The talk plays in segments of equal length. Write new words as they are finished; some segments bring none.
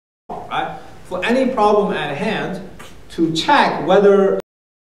right? For any problem at hand, to check whether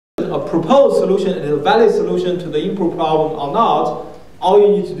a proposed solution is a valid solution to the input problem or not, all you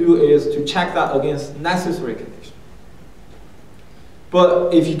need to do is to check that against necessary conditions.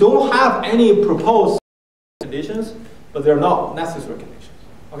 But if you don't have any proposed conditions, but they're not necessary conditions,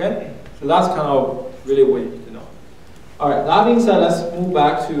 okay? So that's kind of really what you need to know. All right, that being said, let's move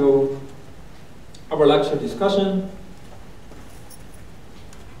back to our lecture discussion.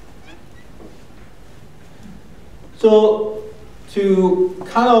 So to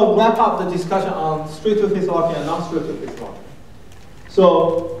kind of wrap up the discussion on straight-to-phase locking and non-straight-to-phase locking.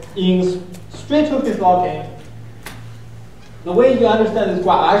 So in straight-to-phase locking, the way you understand this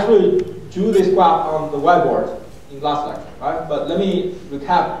graph, I actually drew this graph on the whiteboard in last lecture, right? But let me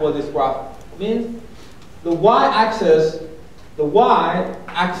recap what this graph means. The y-axis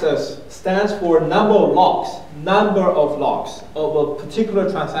stands for number of locks of a particular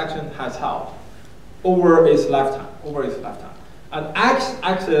transaction has held over its lifetime. And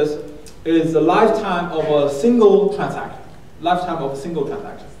x-axis is the lifetime of a single transaction.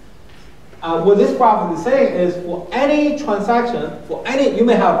 What this graph is saying is for any transaction, you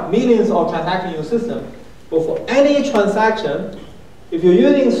may have millions of transactions in your system, but for any transaction, if you're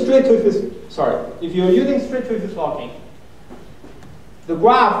using straight-to-phase locking, the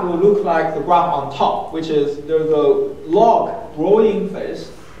graph will look like the graph on top, which is there's a log growing phase,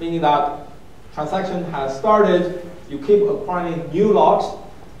 meaning that transaction has started, you keep acquiring new logs.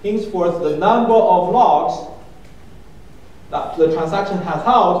 Henceforth, the number of logs that the transaction has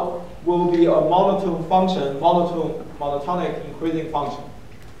held will be a monotone function, monotonic increasing function.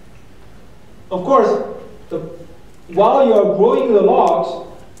 Of course, while you're growing the logs,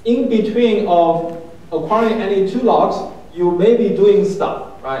 in between of acquiring any two logs, you may be doing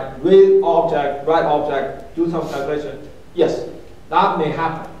stuff, right? Read object, write object, do some calculation. Yes, that may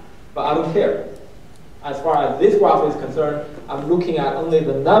happen, but I don't care. As far as this graph is concerned, I'm looking at only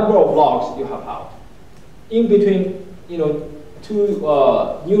the number of logs you have held. In between, two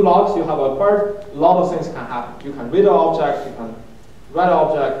new logs you have acquired, a lot of things can happen. You can read an object, you can write an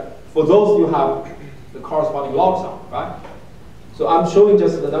object. For those, you have the corresponding logs on, right? So I'm showing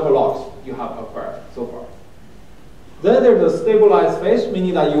just the number of logs you have acquired so far. Then there's a stabilized phase,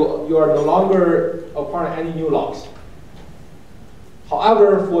 meaning that you are no longer acquiring any new logs.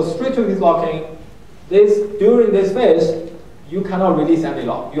 However, for straight-to-phase locking, during this phase, you cannot release any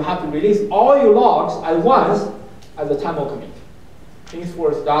log. You have to release all your logs at once at the time of commit.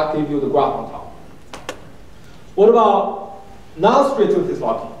 Henceforth, that gives you the graph on top. What about non-straight-to-phase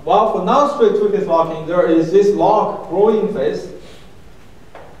locking? Well, for non-straight-to-phase locking, there is this log growing phase.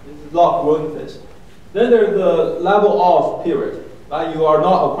 Then there's the level off period, right? You are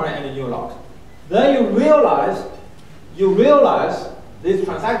not acquiring any new logs. Then you realize this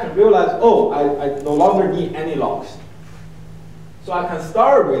transaction oh, I no longer need any logs. So I can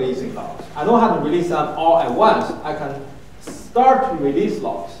start releasing logs. I don't have to release them all at once. I can start to release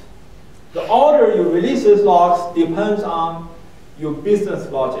logs. The order you release these logs depends on your business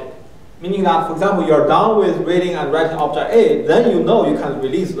logic. Meaning that, for example, you're done with reading and writing object A, then you know you can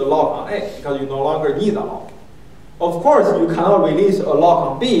release the log on A because you no longer need a log. Of course, you cannot release a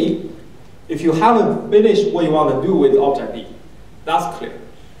log on B if you haven't finished what you want to do with object B. That's clear. Does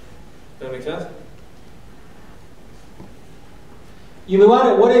that make sense? You may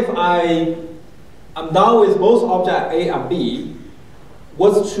wonder, what if I'm done with both object A and B?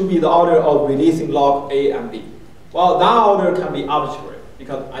 What should be the order of releasing log A and B? Well, that order can be arbitrary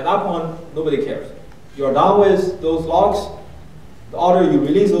because at that point, nobody cares. You're done with those logs. The order you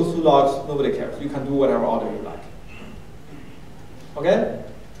release those two logs, nobody cares. You can do whatever order you like. Okay?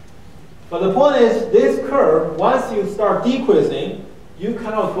 But the point is, this curve, once you start decreasing, you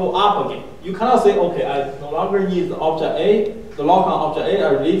cannot go up again. You cannot say, okay, I no longer need the object A, the log on object A,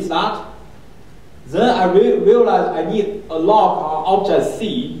 I release that. Then I realize I need a log on object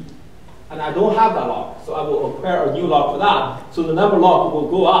C, and I don't have that log. So I will acquire a new log for that. So the number of log will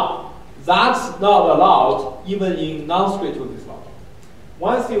go up. That's not allowed even in non-straight-to-phase locking.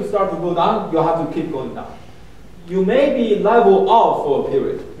 Once you start to go down, you have to keep going down. You may be level off for a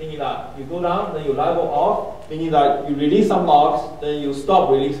period, meaning that you go down, then you level off, meaning that you release some logs, then you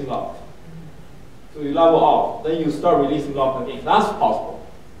stop releasing logs. So you level off, then you start releasing logs again. That's possible.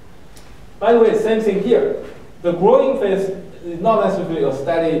 By the way, same thing here. The growing phase is not necessarily a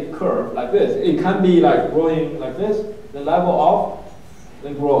steady curve like this. It can be like growing like this, then level off,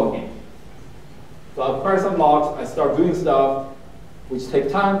 then grow again. So I acquire some logs, I start doing stuff, which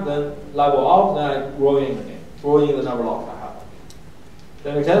take time, then level off, then I'm growing again, growing the number of logs I have. Does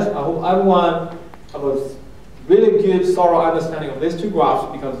that make sense? I hope everyone have a really good thorough understanding of these two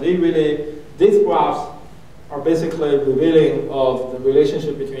graphs, because these graphs are basically revealing of the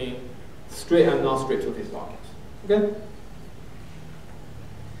relationship between straight and non-straight two-phase documents. Okay?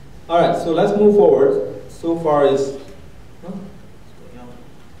 All right, so let's move forward. So far is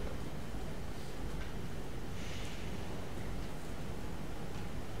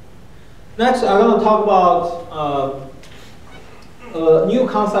next, I'm going to talk about a new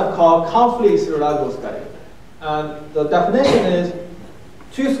concept called conflict serializable schedule. And the definition is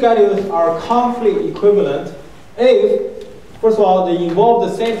two schedules are conflict equivalent if, first of all, they involve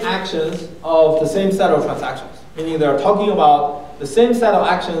the same actions of the same set of transactions, meaning they're talking about the same set of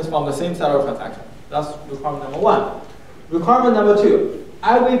actions from the same set of transactions. That's requirement number one. Requirement number two,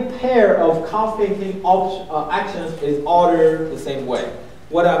 every pair of conflicting actions is ordered the same way.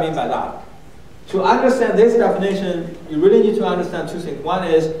 What do I mean by that? To understand this definition, you really need to understand two things. One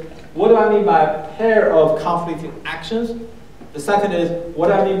is, what do I mean by pair of conflicting actions? The second is, what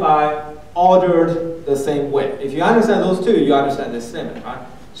do I mean by ordered the same way? If you understand those two, you understand this statement, right?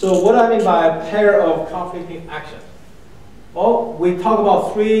 So what do I mean by a pair of conflicting actions? Well, we talk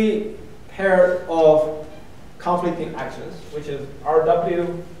about three pairs of conflicting actions, which is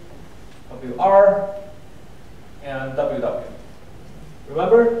RW, WR, and WW.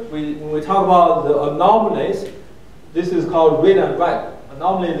 Remember, when we talk about the anomalies, this is called read and write.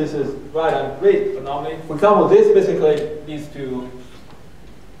 Anomaly, this is write and read anomaly. For example, this basically leads to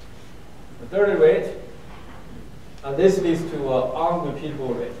a dirty rate, and this leads to an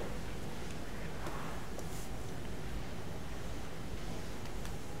unrepeatable rate.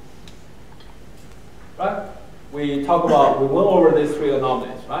 Right? We went over these three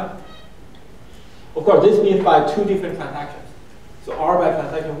anomalies, right? Of course, this means by two different transactions. So R by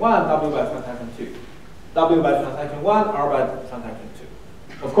transaction 1, W by transaction 2. W by transaction 1, R by transaction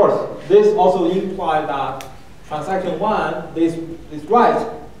 2. Of course, this also implies that transaction 1, this write,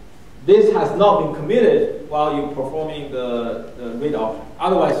 this has not been committed while you're performing the read option.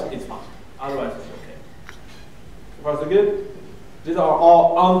 Otherwise, it's fine. Otherwise, it's okay. So far, so good? These are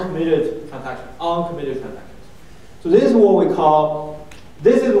all uncommitted transactions. So this is what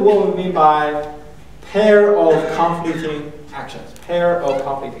we mean by pair of conflicting actions.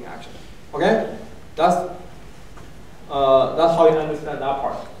 Okay? That's how you understand that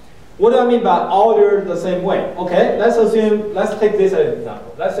part. What do I mean by ordered the same way? Okay, let's take this as an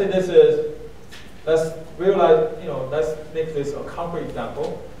example. Let's say let's make this a concrete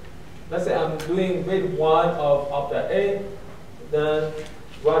example. Let's say I'm doing read 1 of object A, then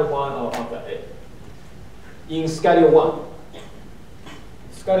write 1 of object A. In schedule 1.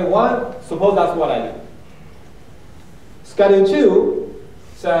 Schedule 1, suppose that's what I do. Schedule 2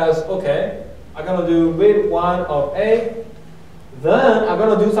 says, okay, I'm going to do read 1 of A, then I'm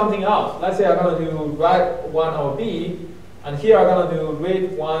going to do something else. Let's say I'm going to do write 1 of B, and here I'm going to do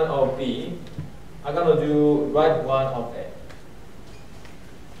read 1 of B. I'm going to do write 1 of A.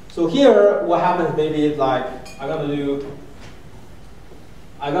 So here, what happens maybe is like, I'm going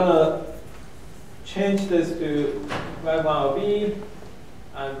to change this to write 1 of B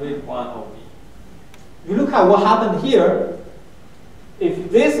and read 1 of B. You look at what happened here.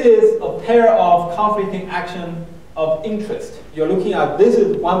 If this is a pair of conflicting action of interest, you're looking at this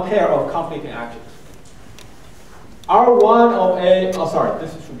is one pair of conflicting actions. R1 of A, oh sorry,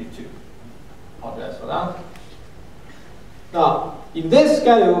 this should be 2. Apologize for that. Now, in this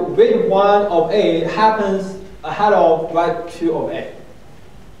schedule, read 1 of A happens ahead of write 2 of A.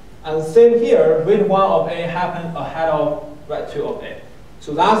 And same here, read 1 of A happens ahead of write 2 of A.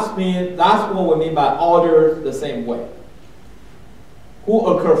 So that's what we mean by ordered the same way. Who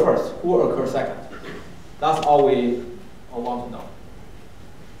occur first? Who occur second? That's all we want to know.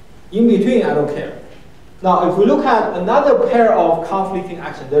 In between, I don't care. Now, if we look at another pair of conflicting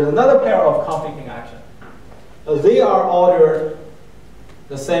actions, there's another pair of conflicting actions. They are ordered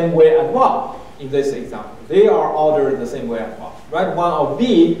the same way as well in this example. They are ordered the same way as well. Write 1 of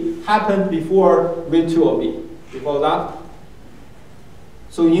B happened before read 2 of B. Before that.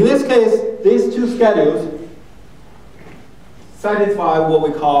 So in this case, these two schedules satisfy what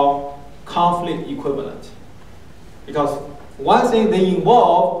we call conflict equivalent. Because one thing, they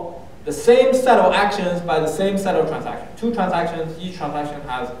involve the same set of actions by the same set of transactions. Two transactions, each transaction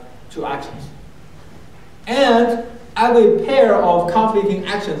has 2 actions. And every pair of conflicting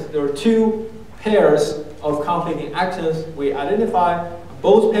actions, there are 2 pairs of conflicting actions we identify.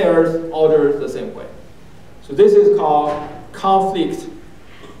 Both pairs ordered the same way. So this is called conflict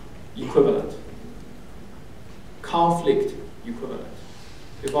equivalent. Conflict equivalent.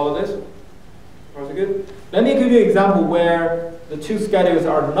 You follow this? Was it good? Let me give you an example where the two schedules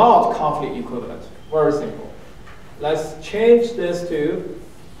are not conflict equivalent. Very simple. let's change this to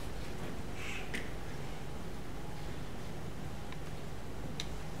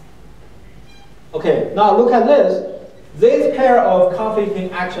okay, now look at this. This pair of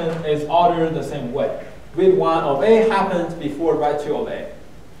conflicting action is ordered the same way. Read 1 of A happens before write 2 of A.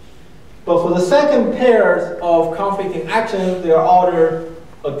 But for the second pairs of conflicting actions, they are ordered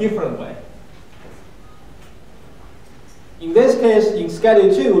a different way. In this case, in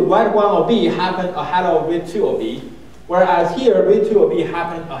schedule 2, write 1 of B happened ahead of read 2 of B, whereas here, read 2 of B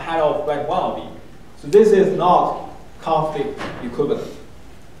happened ahead of write 1 of B. So this is not conflict equivalent.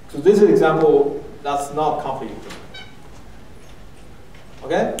 So this is an example that's not conflict equivalent.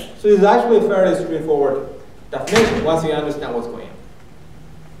 Okay? So it's actually a fairly straightforward definition once you understand what's going on.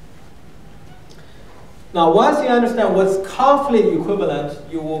 Now, once you understand what's conflict equivalent,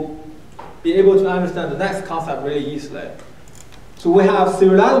 you will be able to understand the next concept really easily. So we have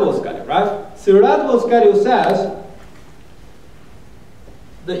serializable schedule, right? Serializable schedule says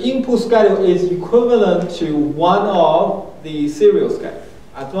the input schedule is equivalent to one of the serial schedule.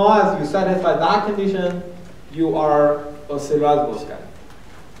 As long as you satisfy that condition, you are a serializable schedule.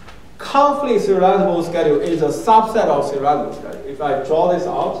 Conflict serializable schedule is a subset of serializable schedule. If I draw this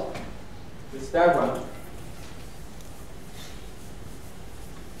out, this diagram,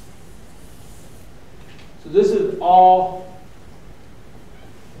 so this is all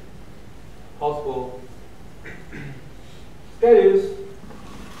possible schedules,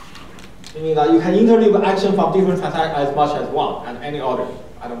 meaning that you can interleave action from different transactions as much as one and any order.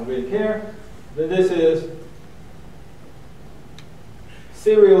 I don't really care. Then this is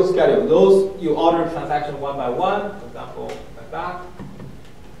serial schedule. Those you order transaction one by one, for example, like that.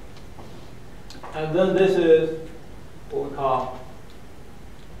 And then this is what we call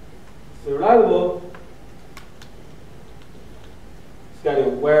serializable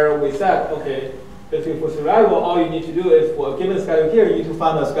schedule, where we said, okay, basically for serializable, all you need to do is for a given schedule here, you need to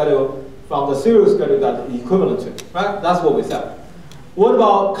find a schedule from the serial schedule that is equivalent to, right? That's what we said. What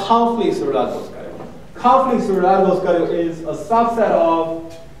about conflict serializable schedule? Conflict serializable schedule is a subset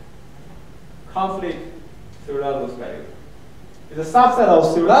of conflict serializable schedule. It's a subset of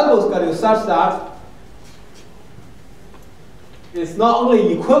serializable schedule such that it's not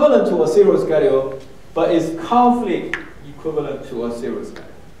only equivalent to a serial schedule, but it's conflict equivalent to a serial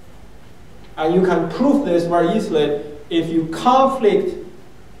schedule. And you can prove this very easily. If you conflict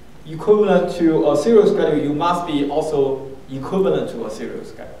equivalent to a serial schedule, you must be also equivalent to a serial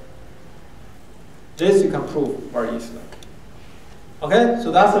schedule. This you can prove very easily. Okay,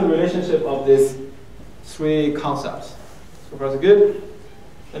 so that's the relationship of these three concepts. So far so good.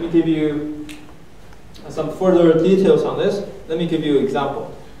 Let me give you some further details on this. Let me give you an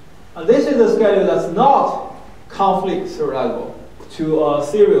example. And this is a schedule that's not conflict serializable to a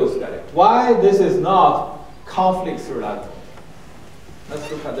serial schedule. Why this is not conflict serializable? Let's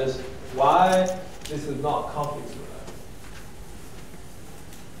look at this. Why this is not conflict serializable.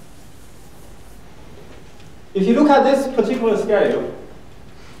 If you look at this particular schedule,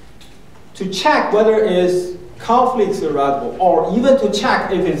 to check whether it is conflict serializable or even to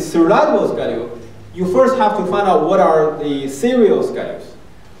check if it's serializable schedule, you first have to find out what are the serial schedules.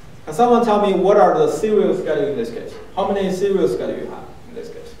 Can someone tell me what are the serial schedules in this case? How many serial schedules you have in this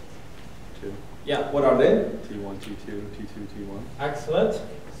case? 2. Yeah, what are they? T1, T2, T2, T1. Excellent.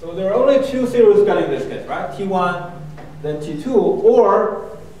 So there are only 2 serial schedules in this case, right? T1, then T2,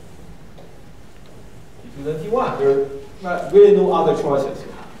 or T2, then T1. There are really no other choices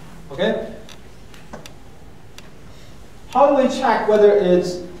you have. Okay? How do we check whether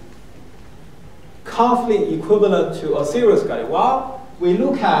it's conflict equivalent to a serial schedule? Well, we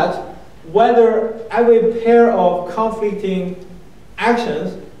look at whether every pair of conflicting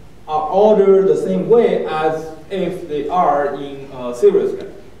actions are ordered the same way as if they are in a serial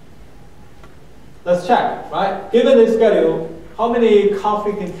schedule. Let's check, right? Given this schedule, how many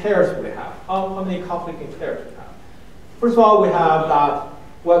conflicting pairs do we have? How many conflicting pairs do we have? First of all, we have that,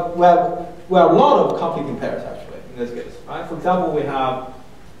 we have a lot of conflicting pairs actually in this case, right? For example, we have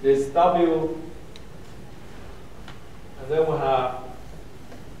this W, and then we have,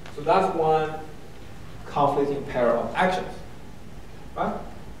 so that's one conflicting pair of actions, right?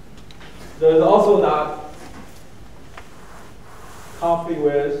 There's also that conflict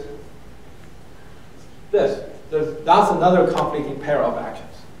with this. That's another conflicting pair of actions.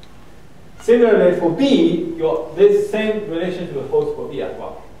 Similarly, for B, this same relationship holds for B as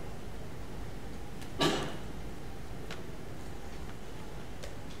well.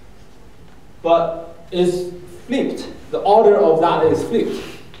 But it's flipped. The order of that is flipped.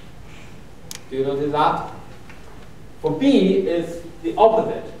 Do you notice that? For B, it's the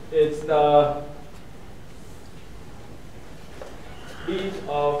opposite. It's the each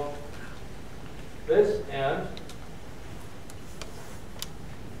of this and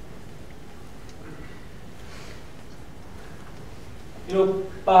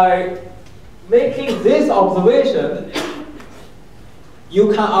by making this observation, you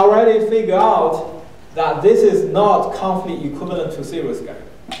can already figure out that this is not conflict equivalent to serial schedule.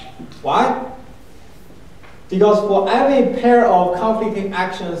 Why? Because for every pair of conflicting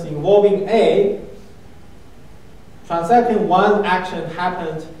actions involving A, transaction 1 action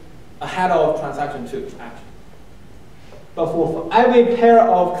happened ahead of transaction 2 action. But for every pair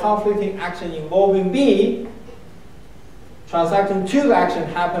of conflicting action involving B, transaction 2 action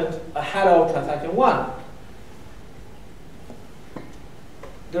happened ahead of transaction 1.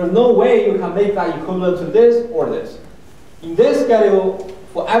 There's no way you can make that equivalent to this or this. In this schedule,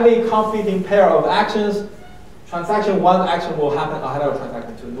 for every conflicting pair of actions, transaction 1 action will happen ahead of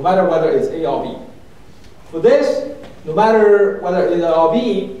transaction 2, no matter whether it's A or B. For this, no matter whether it's A or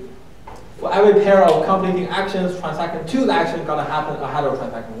B, for every pair of conflicting actions, transaction 2 action is going to happen ahead of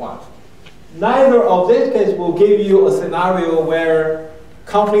transaction 1. Neither of these cases will give you a scenario where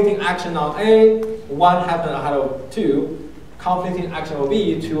conflicting action on A, 1 happen ahead of 2, conflicting action on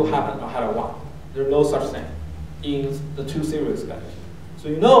B, 2 happen ahead of 1. There's no such thing in the two serial schedules. So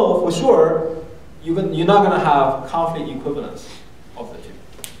you know for sure you're not going to have conflict equivalence of the two.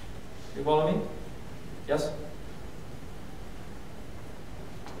 You follow me? Yes?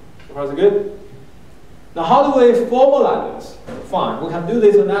 So far so good? Now how do we formalize this? Fine, we can do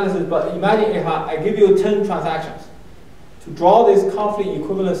this analysis, but imagine if I give you 10 transactions. To draw this conflict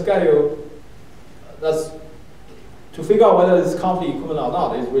equivalent schedule, to figure out whether it's conflict equivalent or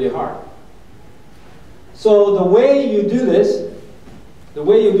not is really hard. So the way you do this is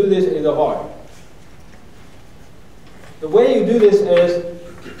the following. The way you do this is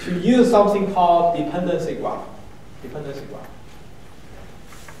to use something called dependency graph. Dependency graph.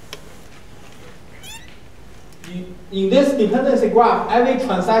 In this dependency graph, every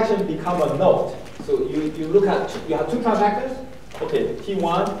transaction becomes a node. So you look at, you have two transactions. Okay,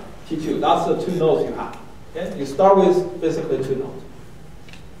 T1, T2. That's the two nodes you have. Okay? You start with basically two nodes.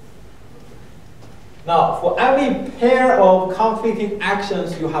 Now, for every pair of conflicting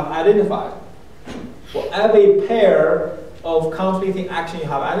actions you have identified,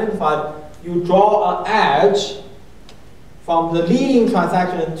 you draw an edge from the leading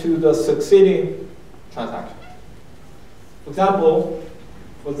transaction to the succeeding transaction. For example,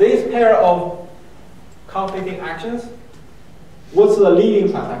 for this pair of conflicting actions, what's the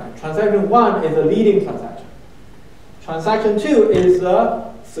leading transaction? Transaction 1 is the leading transaction. Transaction 2 is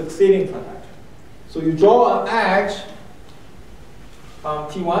the succeeding transaction. So you draw an edge from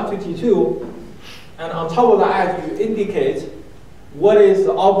T1 to T2, and on top of the edge you indicate what is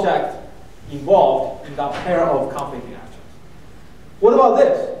the object involved in that pair of conflicting actions. What about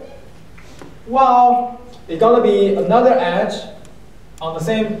this? Well, it's going to be another edge on the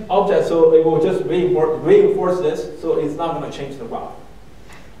same object, so it will just reinforce this, so it's not going to change the graph.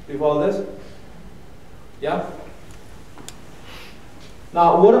 Do you follow this? Yeah?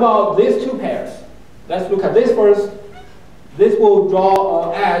 Now, what about these two pairs? Let's look at this first. This will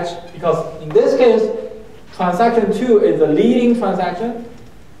draw an edge, because in this case, transaction 2 is the leading transaction.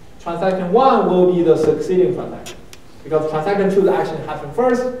 Transaction 1 will be the succeeding transaction. Because transaction 2's action happened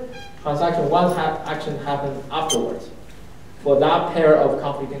first, transaction 1's action happened afterwards. For that pair of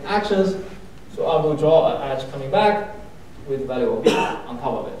conflicting actions, so I will draw an edge coming back with value of B on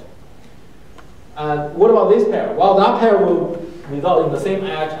top of it. And what about this pair? Well, that pair will result in the same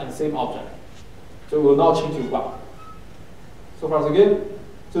edge and the same object. So it will not change your graph. So far so good?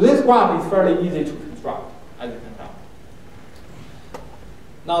 So this graph is fairly easy to construct, as you can tell.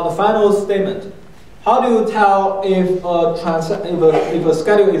 Now the final statement. How do you tell if a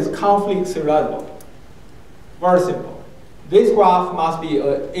schedule is conflict serializable? Very simple. This graph must be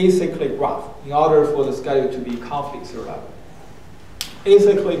an acyclic graph in order for the schedule to be conflict serializable.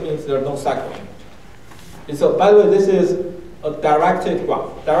 Acyclic means there are no cycle in it. So, by the way, this is a directed graph.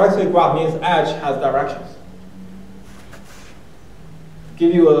 Directed graph means edge has directions.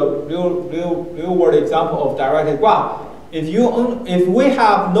 Give you a real world example of directed graph. If we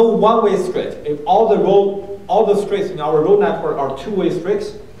have no one-way street, if all the streets in our road network are two-way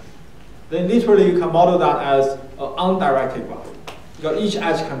streets, then literally you can model that as an undirected graph, because each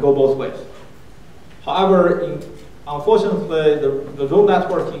edge can go both ways. However, unfortunately, the road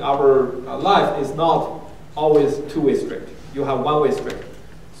network in our life is not always two-way street. You have one-way street.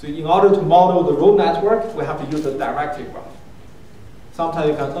 So in order to model the road network, we have to use a directed graph. Sometimes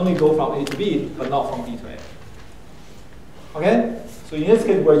you can only go from A to B, but not from B to A. Okay? So in this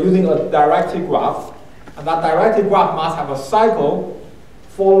case, we're using a directed graph, and that directed graph must have a cycle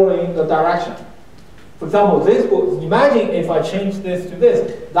following the direction. For example, this will, imagine if I change this to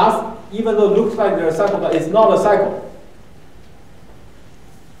this, that's, even though it looks like there's a cycle, but it's not a cycle.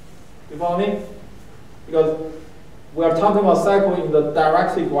 You follow me? Because we are talking about cycle in the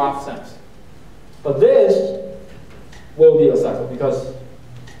directly graph sense. But this will be a cycle because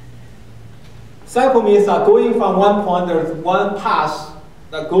cycle means that going from one point, there's one path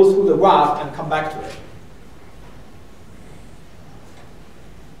that goes through the graph and come back to it.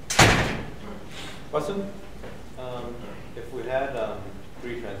 Question? If we had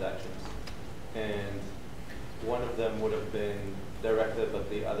 3 transactions and one of them would have been directed, but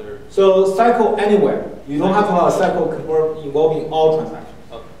the other... So cycle anywhere. You don't have to have a cycle involving all transactions.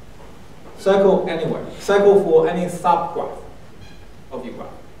 Okay. Cycle anywhere. Cycle for any subgraph of your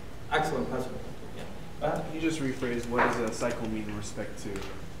graph. Excellent question. Yeah. Can you just rephrase what does a cycle mean in respect to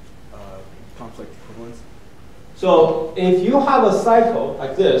conflict equivalence? So if you have a cycle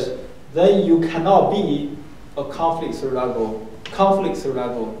like this, then you cannot be a conflict serializable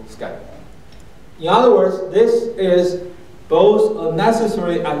schedule. In other words, this is both a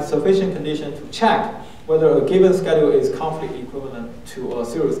necessary and sufficient condition to check whether a given schedule is conflict equivalent to a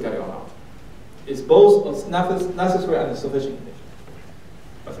serial schedule or not. It's both a necessary and a sufficient condition.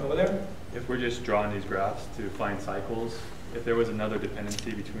 Question over there? If we're just drawing these graphs to find cycles, if there was another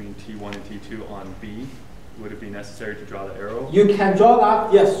dependency between T1 and T2 on B, would it be necessary to draw the arrow? You can draw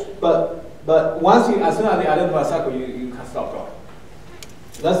that, yes, but once you, as soon as you identify a cycle, you can stop drawing.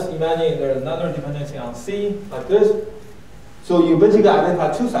 Let's imagine there's another dependency on C, like this. So you basically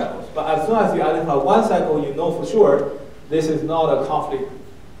identify 2 cycles, but as soon as you identify one cycle, you know for sure this is not a conflict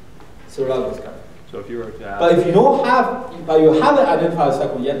serializable schedule. So if you were to add... But if you don't have, but you haven't identified a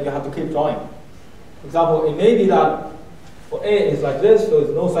cycle yet, you have to keep drawing. For example, it may be that for A is like this, so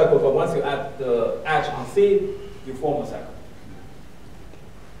it's no cycle, but once you add the edge on C, you form a cycle.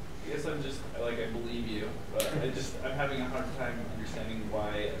 I guess I'm just, like, I believe you, but I'm having a hard time understanding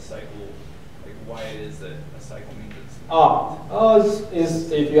why a cycle, like why it is that a cycle means it's...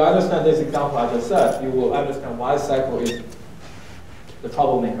 if you understand this example I just said, you will understand why cycle is the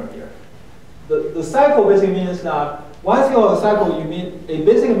troublemaker here. The cycle basically means that once you have a cycle, it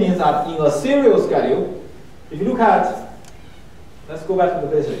basically means that in a serial schedule, if you look at, let's go back to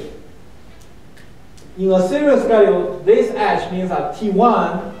the basic. In a serial schedule, this edge means that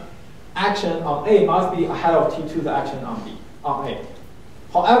T1 action on A must be ahead of T2's action on A.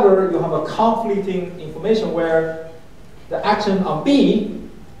 However, you have a conflicting information where the action on B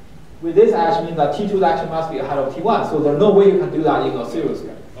with this edge means that T2's action must be ahead of T1. So there's no way you can do that in a serial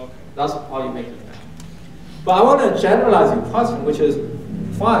schedule. Okay. That's how you make the connection. But I want to generalize your question, which is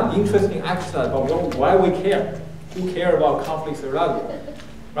fun, interesting exercise, but why we care? Who care about conflict serializability?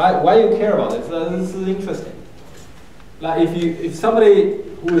 Right? Why you care about this? This is interesting. Like if somebody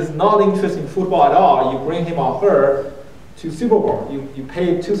who is not interested in football at all, you bring him or her to Super Bowl, you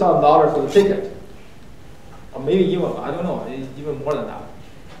pay $2,000 for the ticket. Or maybe even, I don't know, even more than that.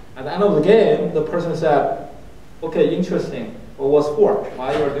 At the end of the game, the person said, okay, interesting. Well, what's for?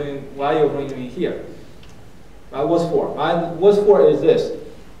 Why you're bringing me here? What's for? What's for is this.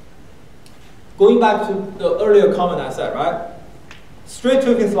 Going back to the earlier comment I said, right? Straight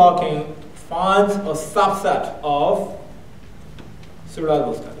Tookins locking finds a subset of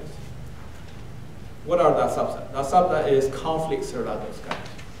serializable schedules. What are that subset? That subset is conflict serializable schedules.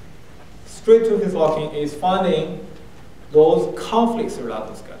 Straight Tookins locking is finding those conflict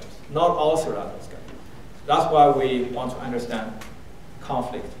serializable schedules, not all serializable schedules. That's why we want to understand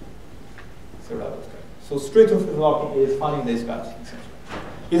conflict serializable schedules. So straight Tookins locking is finding these guys, essentially.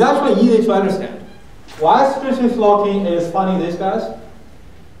 It's actually easy to understand. Why straight Tookins locking is finding these guys?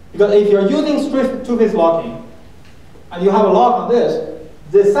 Because if you're using straight Tookins locking, and you have a lock on this,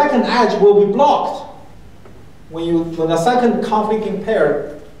 the second edge will be blocked. When the second conflicting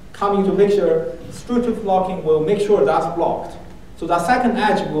pair come into picture, straight Tookins locking will make sure that's blocked. So that second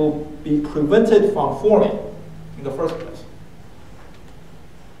edge will be prevented from forming in the first place.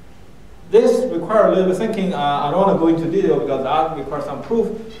 This requires a little bit of thinking. I don't want to go into detail because that requires some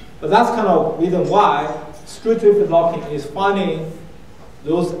proof, but that's kind of the reason why straight Tookins locking is finding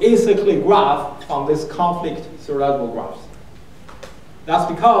those acyclic graphs from this conflict serializable graphs.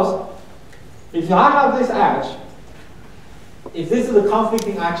 That's because if I have this edge, if this is a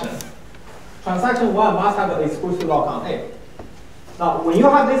conflicting action, transaction 1 must have an exclusive lock on A. Now, when you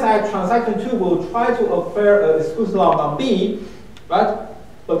have this edge, transaction 2 will try to acquire an exclusive lock on B, right?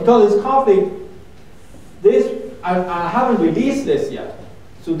 But because it's conflict, I haven't released this yet.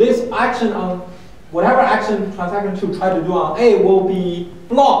 So this action on whatever action transaction 2 try to do on A will be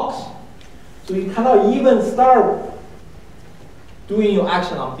blocked. So you cannot even start doing your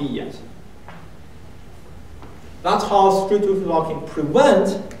action on B yet. That's how strict truth locking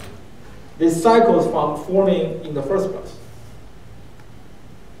prevents these cycles from forming in the first place.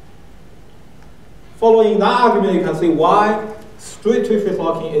 Following that argument, you can see why strict two-phase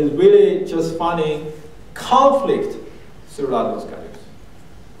locking is really just finding conflict serializable schedules.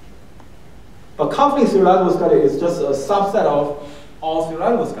 But conflict serializable schedule is just a subset of all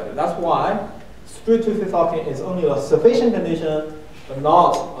serializable schedules. That's why strict two-phase locking is only a sufficient condition, but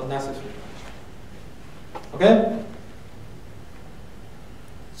not a necessary condition. Okay?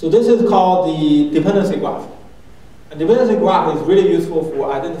 So this is called the dependency graph. A dependency graph is really useful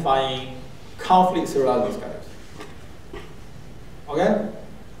for identifying conflict serializable schedules. Okay?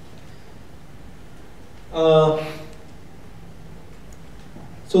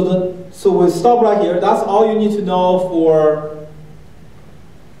 So we stop right here. That's all you need to know for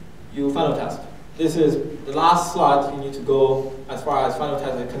your final test. This is the last slide you need to go as far as final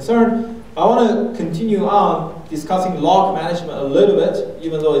test is concerned. I want to continue on discussing lock management a little bit,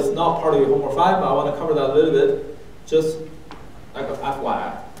 even though it's not part of your homework 5, but I want to cover that a little bit, just like a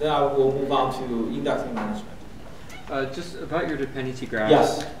FYI. Then I will move on to indexing management. Just about your dependency graph.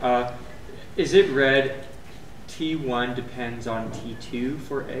 Yes. Is it read T1 depends on T2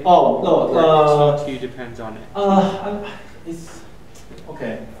 for A? Oh, no. Or T2 depends on A? It's,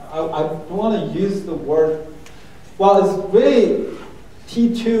 okay. I don't want to use the word, well, it's really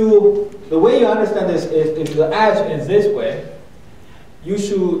T2, the way you understand this is if the edge is this way, you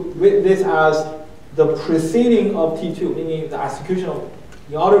should read this as the preceding of T2, meaning the execution of,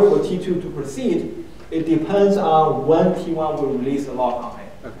 in order for T2 to proceed, it depends on when T1 will release the lock on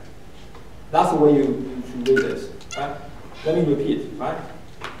A. Okay. That's the way you should read this, right? Let me repeat, right?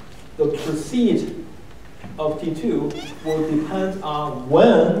 The proceed of T2 will depend on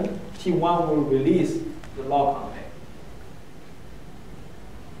when T1 will release the lock on A.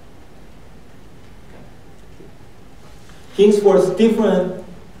 Henceforth, different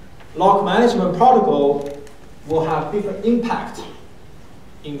lock management protocol will have different impact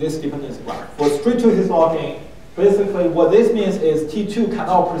in this dependency graph. For strict two-phase locking, basically what this means is T2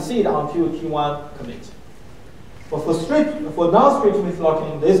 cannot proceed until T1 commits. But for non-strict two-phase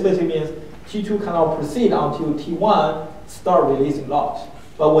locking, this basically means T2 cannot proceed until T1 start releasing locks.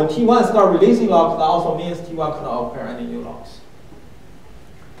 But when T1 start releasing locks, that also means T1 cannot occur any new locks.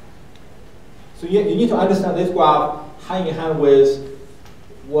 So you need to understand this graph hand in hand with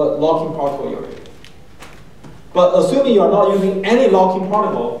what locking protocol you're using. But assuming you're not using any locking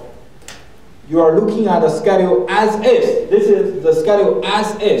protocol, you are looking at the schedule as is. This is the schedule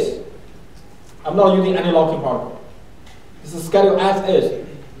as is. I'm not using any locking protocol. This is schedule as is.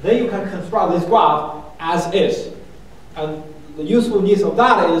 Then you can construct this graph as is. And the usefulness of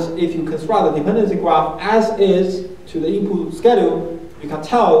that is if you construct the dependency graph as is to the input schedule, you can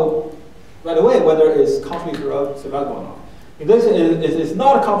tell right away whether it's conflict serializable or not. In this case, it's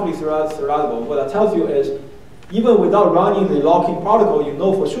not conflict serializable. What that tells you is even without running the locking protocol, you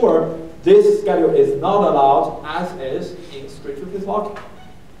know for sure this schedule is not allowed as is in strict two-phase locking.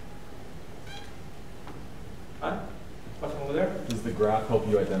 Right? Question over there? Does the graph help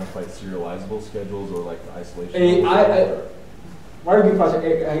you identify serializable schedules or like the isolation? Very good question.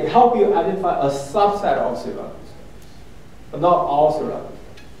 It helps you identify a subset of serializable schedules, but not all serializable.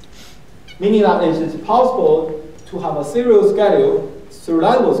 Meaning that it is possible to have a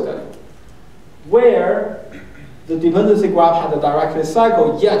serializable schedule, where the dependency graph had a directed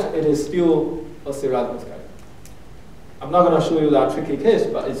cycle, yet it is still a serializable schedule. I'm not going to show you that tricky case,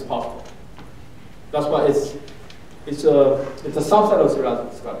 but it's possible. That's why it's a subset of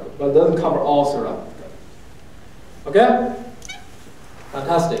serializable schedule, but it doesn't cover all serializable schedules. Okay?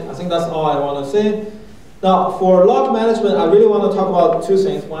 Fantastic. I think that's all I want to say. Now, for lock management, I really want to talk about two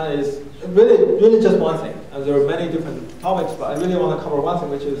things. One is really just one thing. And there are many different topics, but I really want to cover one thing,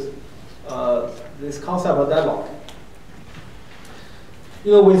 which is this concept of deadlock.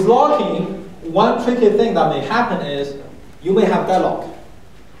 You know, with locking, one tricky thing that may happen is you may have deadlock.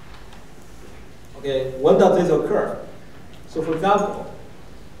 Okay, when does this occur? So, for example,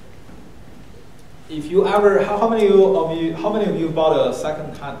 if you ever, how many of you bought a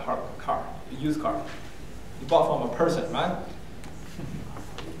second-hand car, a used car? You bought from a person, right?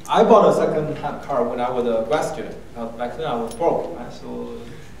 I bought a second-hand car when I was a grad student. Back then I was broke, right? So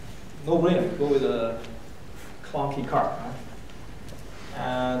no brainer, go with a clunky car,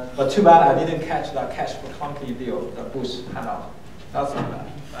 right? But too bad I didn't catch that cash for clunky deal that Bush handed out. That's not bad.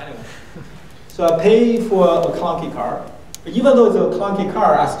 But anyway, so I paid for a clunky car. But even though it's a clunky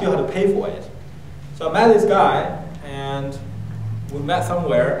car, I still had to pay for it. So I met this guy, and we met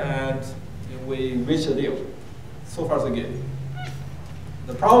somewhere, and we reached a deal. So far, so good.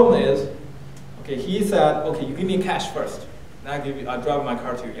 The problem is, okay, he said, okay, you give me cash first. Then I drive my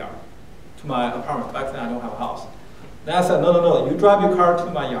car to your yard, to my apartment. Back then I don't have a house. Then I said, no, you drive your car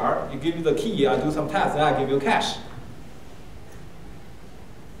to my yard, you give me the key, I do some tests, then I give you cash.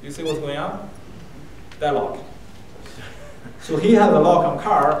 You see what's going on? Deadlock. So he has a lock on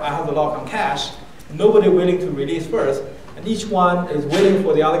car, I have the lock on cash, nobody willing to release first, and each one is waiting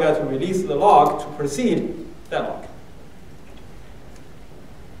for the other guy to release the lock to proceed, deadlock.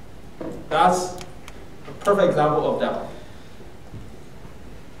 That's a perfect example of deadlock.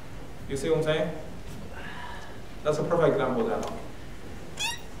 You see what I'm saying? That's a perfect example of deadlock.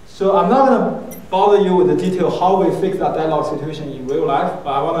 So I'm not going to bother you with the detail how we fix that deadlock situation in real life,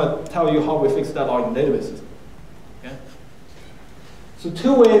 but I want to tell you how we fix deadlock in databases. Okay? So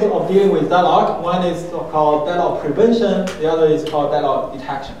two ways of dealing with deadlock. One is called deadlock prevention. The other is called deadlock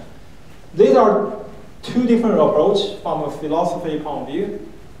detection. These are two different approaches from a philosophy point of view.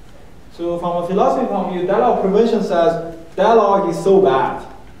 So from a philosophy point of view, deadlock prevention says deadlock is so bad.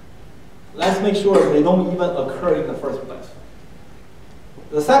 Let's make sure they don't even occur in the first place.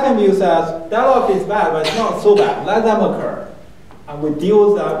 The second view says deadlock is bad, but it's not so bad. Let them occur, and we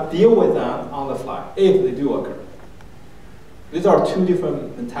deal with them on the fly if they do occur. These are two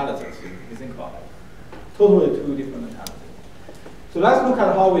different mentalities. You think about it. Totally two different mentalities. So let's look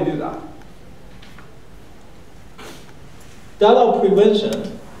at how we do that. Deadlock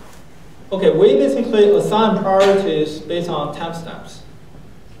prevention. Okay, we basically assign priorities based on timestamps.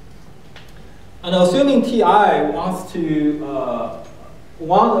 And assuming Ti wants to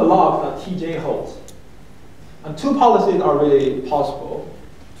want a lock that Tj holds. And two policies are really possible.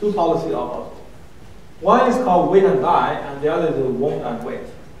 Two policies are possible. One is called wait and die, and the other is won't and wait.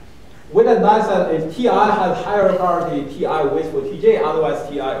 Wait and die says if Ti has higher priority, Ti waits for Tj, otherwise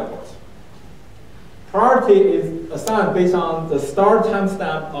Ti aborts. Priority is assigned based on the start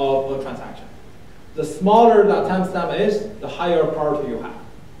timestamp of a transaction. The smaller that timestamp is, the higher priority you have.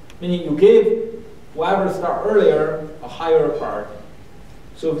 Meaning you give whoever start earlier a higher priority.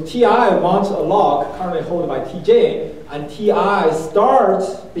 So if Ti wants a lock currently held by Tj, and Ti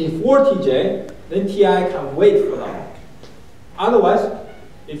starts before Tj, then Ti can wait for that lock. Otherwise,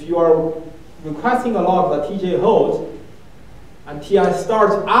 if you are requesting a lock that Tj holds, and Ti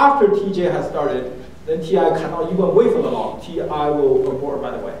starts after Tj has started, then Ti cannot even wait for the lock. Ti will abort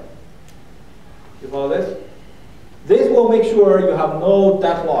right away. You follow this? This will make sure you have no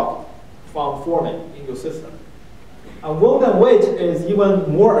deadlock from forming in your system. And won't and wait is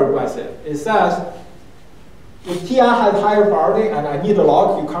even more aggressive. It says, if Ti has higher priority and I need a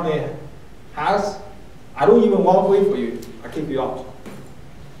lock you currently has, I don't even want to wait for you. I kick you out.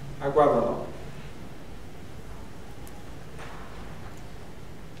 I grab the lock.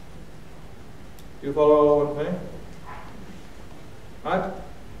 You follow what I'm saying? Right?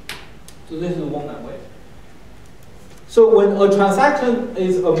 So this is won't and wait. So when a transaction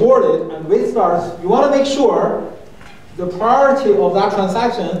is aborted and restarts, you want to make sure the priority of that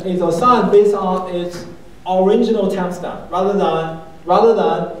transaction is assigned based on its original timestamp, rather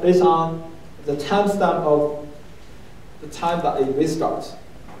than based on the timestamp of the time that it restarts.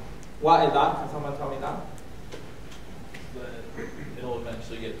 Why is that? Can someone tell me that? But it'll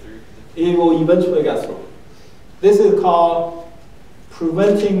eventually get through. It will eventually get through. This is called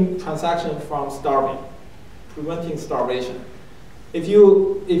preventing transaction from starving, preventing starvation. If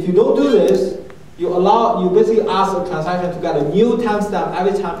you don't do this, you basically ask a transaction to get a new timestamp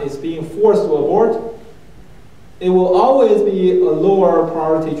every time it's being forced to abort. It will always be a lower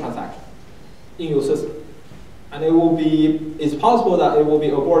priority transaction in your system. And it's possible that it will be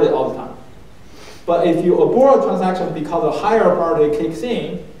aborted all the time. But if you abort a transaction because a higher priority kicks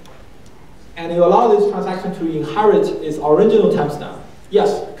in, and you allow this transaction to inherit its original timestamp,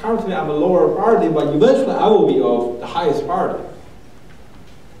 yes, currently I'm a lower priority, but eventually I will be of the highest priority.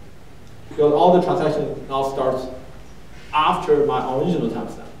 Because all the transaction now starts after my original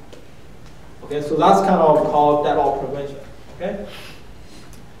timestamp. Okay, so that's kind of called deadlock prevention. Okay.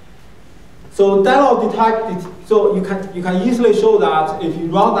 So deadlock detect. So you can easily show that if you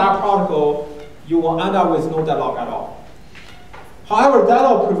run that protocol, you will end up with no deadlock at all. However,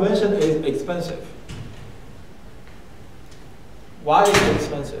 deadlock prevention is expensive. Why is it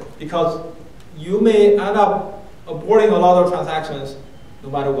expensive? Because you may end up aborting a lot of transactions no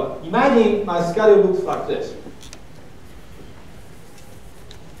matter what. Imagine my schedule looks like this.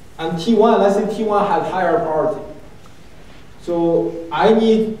 And T1, let's say T1 has higher priority. So I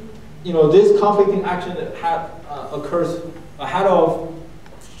need, this conflicting action that occurs ahead of,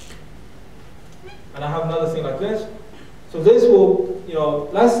 and I have another thing like this. So this will,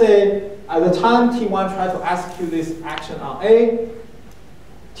 let's say at the time T1 tries to execute this action on A,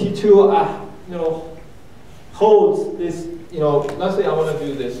 T2, you know, holds this, you know, let's say I want to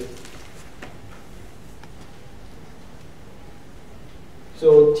do this.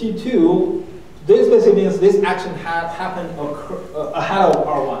 So T2, this basically means this action happened ahead of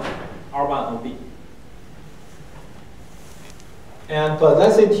R1 of B. But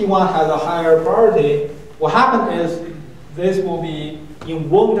let's say T1 has a higher priority. What happened is this will be in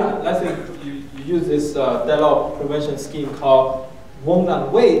one time. Let's say you use this deadlock prevention scheme called wound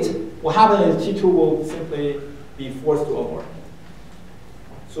and wait. What happens is T2 will simply be forced to abort,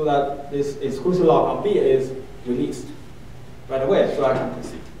 so that this exclusive lock on B is released right away, so I can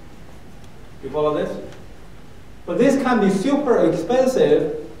proceed. You follow this? But this can be super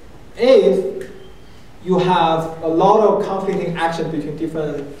expensive if you have a lot of conflicting action between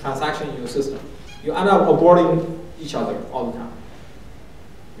different transactions in your system. You end up aborting each other all the time.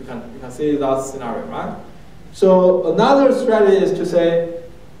 You can see that scenario, right? So another strategy is to say,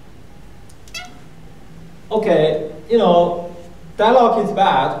 okay, you know, deadlock is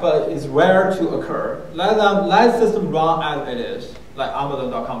bad, but it's rare to occur. Let the system run as it is. Like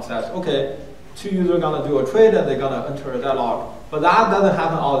Amazon.com says, okay, two users are gonna do a trade and they're gonna enter a deadlock. But that doesn't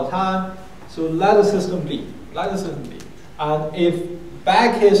happen all the time. So let the system be. Let the system be. And if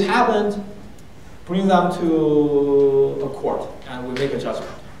bad case happens, bring them to a court and we make a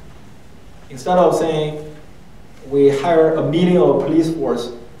judgment. Instead of saying we hire a million of police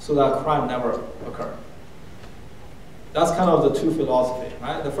force so that crime never occur. That's kind of the two philosophy,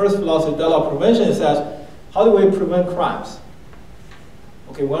 right? The first philosophy, deadlock prevention, says, how do we prevent crimes?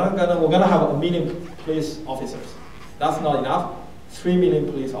 Okay, we're gonna have a million police officers. That's not enough. 3 million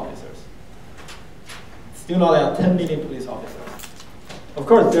police officers. Still not at 10 million police officers. Of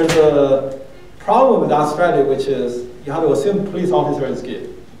course, there's a problem with that strategy, which is you have to assume police officer is good,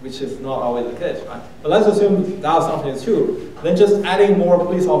 which is not always the case, right? But let's assume that something is true. Then just adding more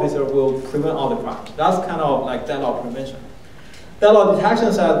police officers will prevent all the crime. That's kind of like deadlock prevention. Deadlock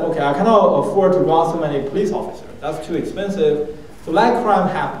detection says, okay, I cannot afford to run so many police officers. That's too expensive. So let crime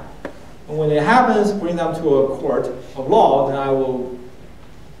happen. And when it happens, bring them to a court of law, then I will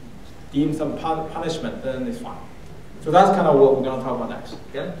deem some punishment, then it's fine. So that's kind of what we're going to talk about next.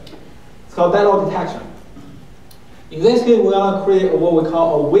 Okay? It's called deadlock detection. In this case, we're going to create what we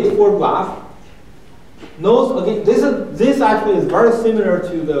call a wait for graph. Note again, this actually is very similar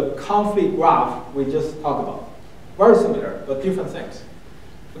to the conflict graph we just talked about. Very similar, but different things.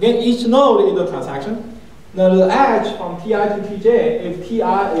 Again, each node is a transaction. Now the edge from Ti to Tj, if Ti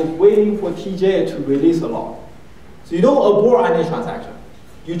is waiting for Tj to release a lock. So you don't abort any transaction.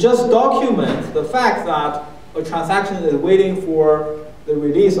 You just document the fact that a transaction is waiting for the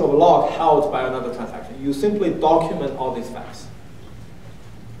release of a lock held by another transaction. You simply document all these facts.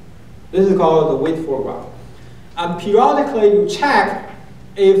 This is called the wait for graph. And periodically you check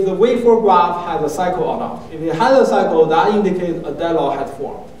if the wait for graph has a cycle or not. If it has a cycle, that indicates a deadlock has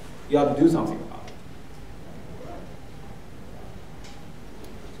formed. You have to do something about it.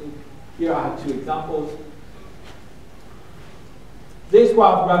 So here I have two examples. This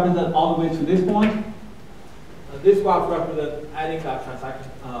graph represents all the way to this point. This graph represents adding that transaction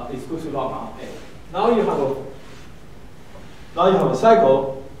exclusive lock on A. Now you have a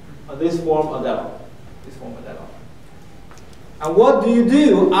cycle. This form a deadlock. This form a deadlock. And what do you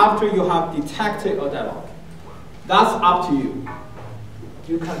do after you have detected a deadlock? That's up to you.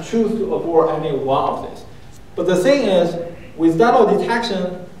 You can choose to abort any one of these. But the thing is, with deadlock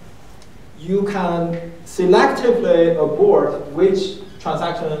detection, you can selectively abort which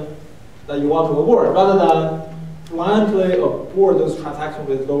transaction that you want to abort, rather than blindly abort those transactions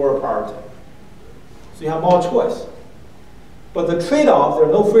with lower priority. So you have more choice. But the trade-off, there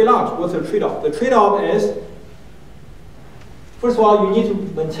are no free lunch. What's the trade-off? The trade-off is, first of all, you need to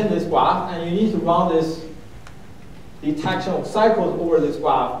maintain this graph, and you need to run this detection of cycles over this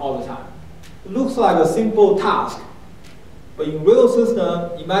graph all the time. It looks like a simple task, but in real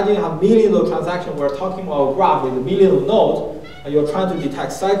system, imagine you have millions of transactions. We're talking about a graph with millions of nodes, and you're trying to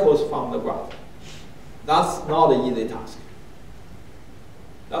detect cycles from the graph. That's not an easy task.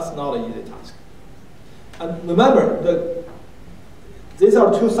 That's not an easy task. And remember, these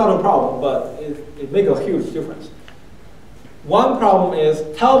are two subtle problems, but it makes a huge difference. One problem is,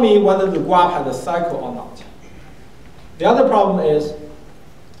 tell me whether the graph has a cycle or not. The other problem is,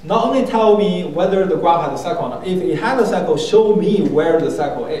 not only tell me whether the graph has a cycle or not, if it has a cycle, show me where the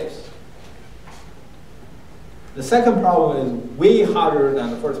cycle is. The second problem is way harder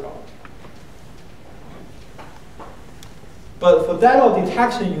than the first problem. But for deadlock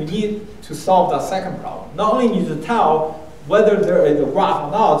detection, you need to solve that second problem. Not only need to tell whether there is a graph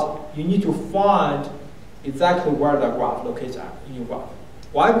or not, you need to find exactly where that graph locates at in your graph.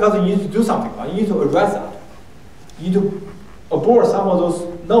 Why? Because you need to do something. Right? You need to address that. You need to abort some of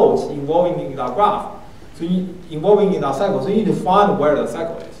those nodes involving in that graph. So involving in that cycle. So you need to find where the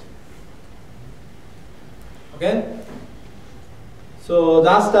cycle is. Okay? So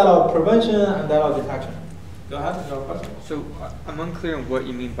that's data of prevention and data of detection. Go ahead, you have a question? So I'm unclear on what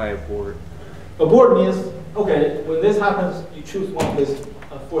you mean by abort. Abort means, okay, when this happens, you choose one of these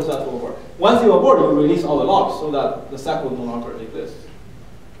force that to abort. Once you abort, you release all the logs so that the cycle no longer exists.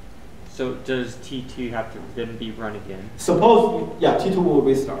 So does T2 have to then be run again? Suppose, yeah, T2 will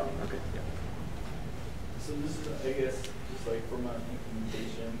restart. Okay. Yeah. So this is, I guess, just like from an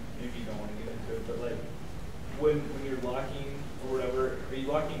implementation, maybe you don't want to get into it, but like when you're locking or whatever, are you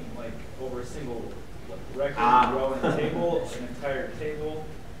locking like over a single record, row, and a table, an entire table?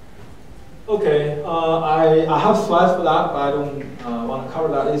 Okay, I have slides for that, but I don't want to cover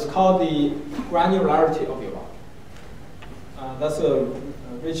that. It's called the granularity of your log. That's a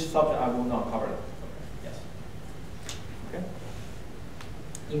rich subject. I will not cover it. Yes. Okay.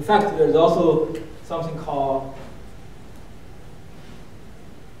 In fact, there's also something called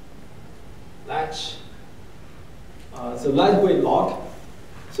latch. It's a lightweight log.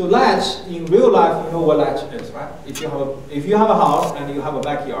 So latch, in real life, you know what latch is, right? If you have a house and you have a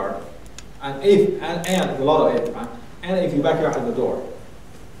backyard, and a lot of if, right? And if your backyard has a door,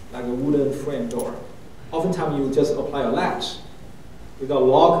 like a wooden frame door, oftentimes you just apply a latch with a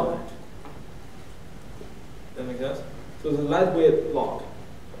lock on it. That make sense? So it's a lightweight lock.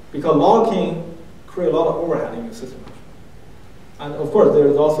 Because locking creates a lot of overhead in your system. And of course, there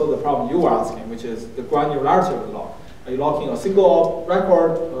is also the problem you were asking, which is the granularity of the lock. Are you locking a single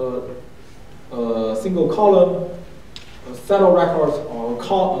record, a single column, a set of records, or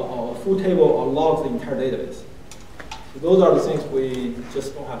a full table, or log the entire database? So those are the things we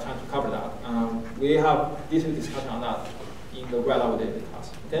just don't have time to cover that. We have detailed discussion on that in the grad level data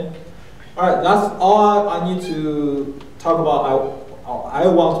class. Okay. All right, that's all I need to talk about. I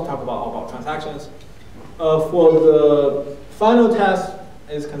want to talk about transactions. For the final test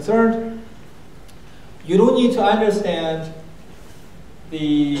is concerned, you don't need to understand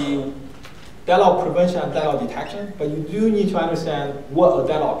the deadlock prevention and deadlock detection, but you do need to understand what a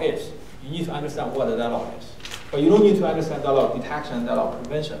deadlock is. You need to understand what a deadlock is. But you don't need to understand deadlock detection and deadlock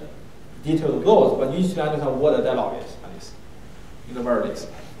prevention. Details of those, but you need to understand what a deadlock is, at least, in the very least.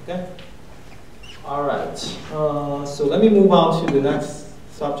 Okay? All right. So let me move on to the next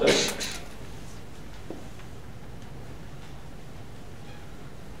subject.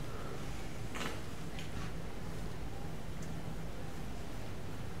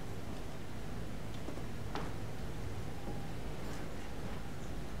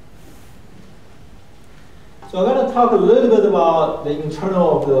 So I'm going to talk a little bit about the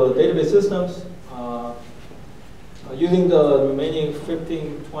internal of the database systems. Using the remaining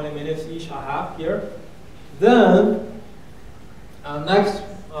 15, 20 minutes each I have here. Then, next,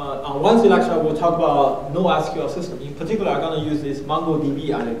 on Wednesday lecture, we'll talk about NoSQL system. In particular, I'm going to use this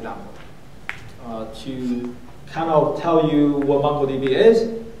MongoDB as an example to kind of tell you what MongoDB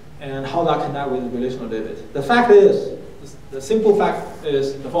is and how that connects with relational database. The fact is, the simple fact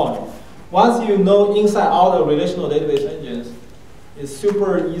is the following. Once you know inside out of relational database engines, it's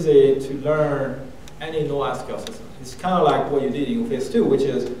super easy to learn any NoSQL system. It's kind of like what you did in phase 2, which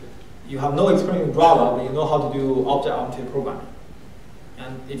is you have no experience in Java, but you know how to do object-oriented programming.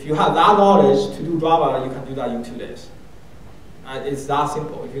 And if you have that knowledge to do Java, you can do that in 2 days. It's that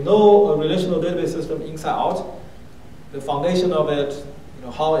simple. If you know a relational database system inside out, the foundation of it, you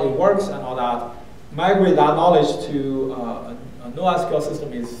know, how it works and all that, migrate that knowledge to a NoSQL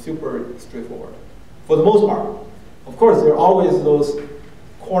system is super straightforward, for the most part. Of course, there are always those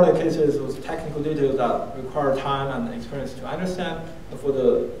corner cases, those technical details that require time and experience to understand. But for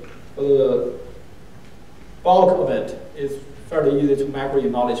the bulk of it, it's fairly easy to migrate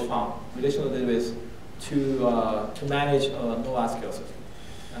your knowledge from relational database to manage a NoSQL system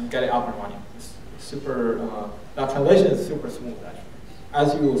and get it up and running. It's super. That translation is super smooth, actually,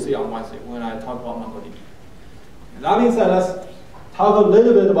 as you will see on Wednesday when I talk about MongoDB. And that being said, let's talk a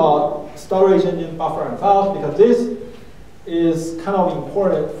little bit about storage engine, buffer, and files, because this is kind of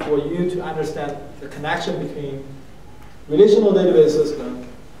important for you to understand the connection between relational database system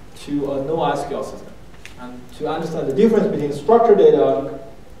to a NoSQL system, and to understand the difference between structured data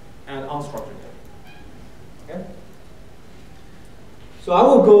and unstructured data. Okay? So I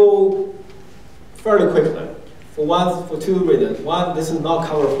will go fairly quickly for 2 reasons. One, this is not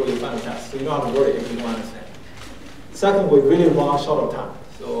covered for your final test, so you don't have to worry if you don't understand. Second, we really run short of time,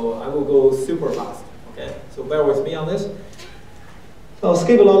 so I will go super fast. Okay, so bear with me on this. So I'll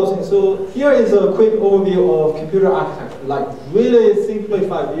skip a lot of things. So here is a quick overview of computer architecture. like really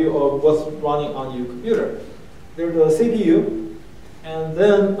simplified view of what's running on your computer. There's a CPU, and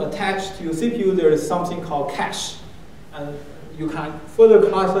then attached to your CPU there is something called cache, and you can further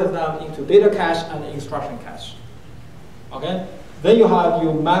classify them into data cache and instruction cache. Okay. Then you have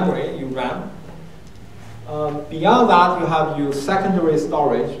your memory, your RAM. Beyond that, you have your secondary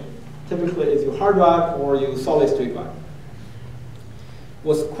storage. Typically, it's your hard drive or your solid-state drive.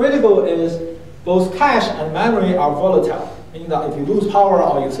 What's critical is both cache and memory are volatile, meaning that if you lose power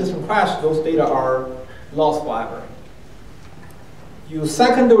or your system crash, those data are lost forever. Your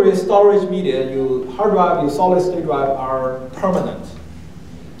secondary storage media, your hard drive, your solid-state drive are permanent,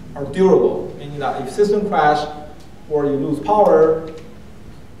 are durable, meaning that if system crash or you lose power,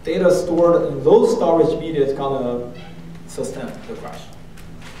 data stored in those storage media is gonna sustain the crash.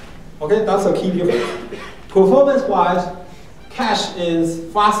 Okay, that's a key difference. Performance-wise, cache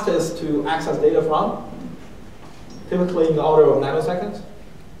is fastest to access data from, typically in the order of nanoseconds.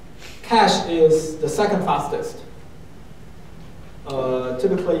 Cache is the second fastest,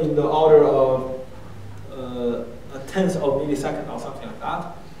 typically in the order of a tenth of millisecond or something like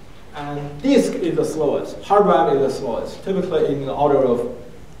that. And disk is the slowest. Hard drive is the slowest, typically in the order of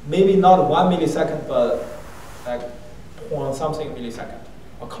maybe not 1 millisecond, but like point something millisecond,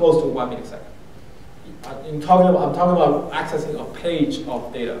 or close to 1 millisecond. I'm talking about accessing a page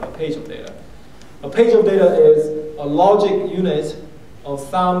of data. A page of data is a logic unit of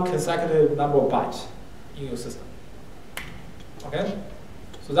some consecutive number of bytes in your system. Okay,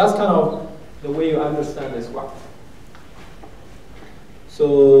 so that's kind of the way you understand this graph.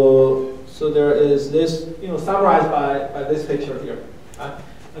 So there is this, summarized by this picture here.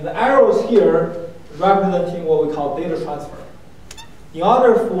 And the arrows here representing what we call data transfer. In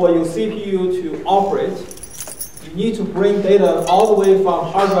order for your CPU to operate, you need to bring data all the way from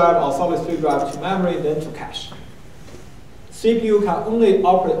hard drive or solid-state drive to memory, then to cache. CPU can only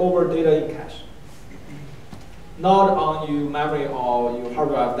operate over data in cache, not on your memory or your hard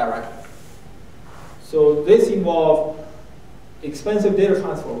drive directly. So this involves expensive data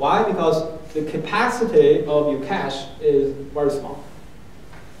transfer. Why? Because the capacity of your cache is very small.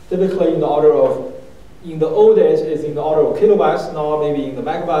 Typically in the old days, it's in the order of kilobytes, now maybe in the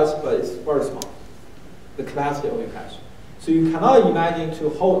megabytes, but it's very small, the capacity of your cache. So you cannot imagine to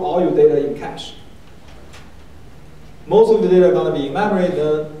hold all your data in cache. Most of the data are going to be in memory,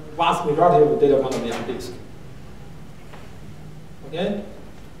 the vast majority of the data are going to be on disk. Okay?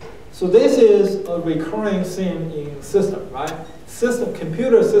 So this is a recurring theme in system, right?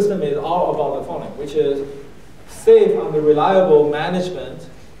 Computer system is all about the following, which is safe and reliable management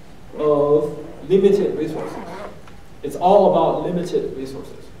of limited resources. It's all about limited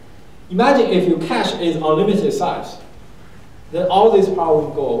resources. Imagine if your cache is unlimited size, then all these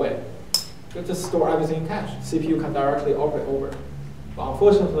problems go away. You just store everything in cache. CPU can directly operate over. But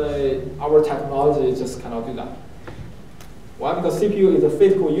unfortunately, our technology just cannot do that. Why? Because CPU is a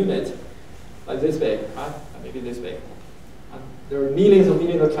physical unit, like this big, right? Maybe this big. And there are millions and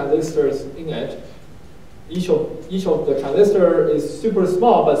millions of transistors in it. Each of the transistor is super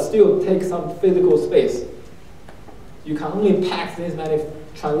small, but still takes some physical space. You can only pack this many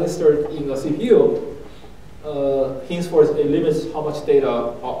transistors in a CPU. Henceforth, it limits how much data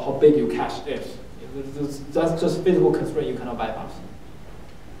or how big your cache is. That's just physical constraint you cannot bypass.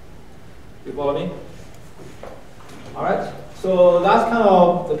 You follow me? All right. So that's kind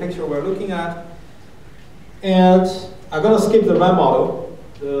of the picture we're looking at. And I'm going to skip the RAM model.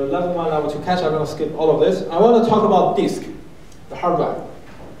 The level 1, level 2 cache, I'm going to skip all of this. I want to talk about disk, the hard drive,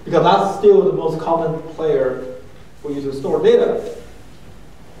 because that's still the most common player for you to store data.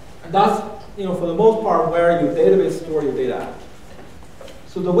 And that's, for the most part, where your database stores your data at.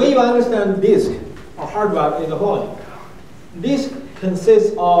 So the way you understand disk or hard drive is the following. Disk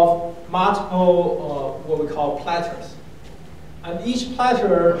consists of multiple, what we call platters. And each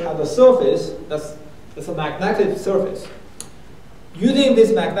platter has a surface that's a magnetic surface. Using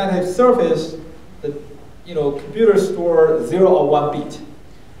this magnetic surface, the computer stores 0 or 1 bit.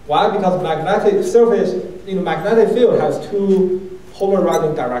 Why? Because magnetic surface, magnetic field has two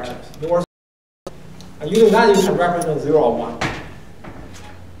polarizing directions, north. And using that, you can represent 0 or 1.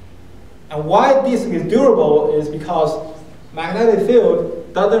 And why this is durable is because magnetic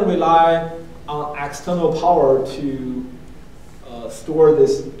field doesn't rely on external power to store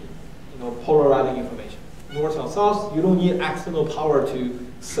this polarizing information. North or south, you don't need external power to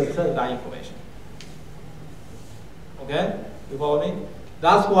sustain that information. Okay? You follow me?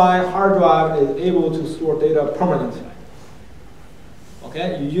 That's why hard drive is able to store data permanently.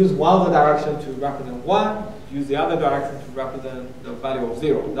 Okay? You use one of the direction to represent 1, use the other direction to represent the value of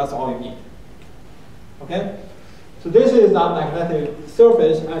 0. That's all you need. Okay? So this is that magnetic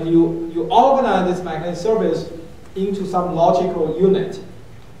surface, and you organize this magnetic surface into some logical unit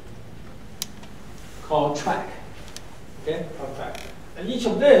called track. Okay, called track. And each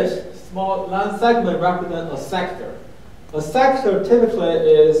of this small line segment represents a sector. A sector typically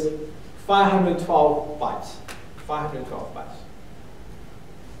is 512 bytes. 512 bytes.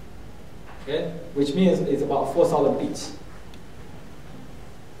 Okay, which means it's about 4,000 bits.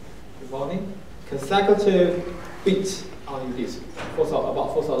 You follow me? Consecutive bits on your disk,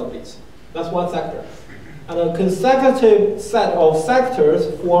 about 4,000 bits. That's one sector. And a consecutive set of sectors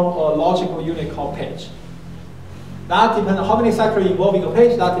form a logical unit called page. That depends on how many sectors involve in a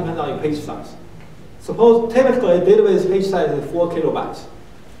page, that depends on your page size. Suppose typically a database page size is 4 kilobytes.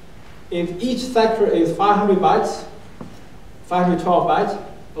 If each sector is 500 bytes, 512 bytes,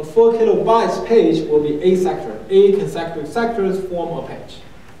 a 4 kilobytes page will be 8 sectors. 8 consecutive sectors form a page.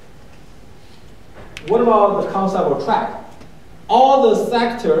 What about the concept of track? All the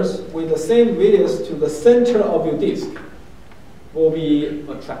sectors with the same radius to the center of your disk will be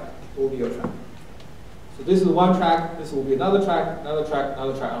a track. So this is one track, this will be another track, another track,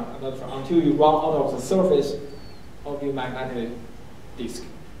 another track, another track, until you run out of the surface of your magnetic disk.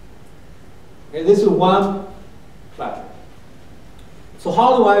 Okay, this is one platform. So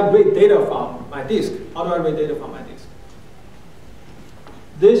how do I read data from my disk? How do I read data from my disk?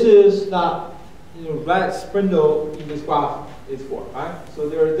 This is that red spindle in this graph is for, right? So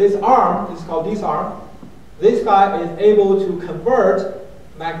there is this arm, it's called this arm. This guy is able to convert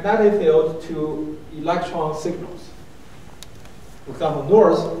magnetic field to electron signals. For example,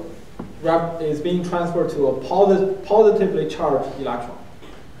 north is being transferred to a positively charged electron.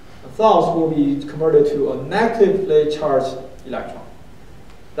 And south will be converted to a negatively charged electron.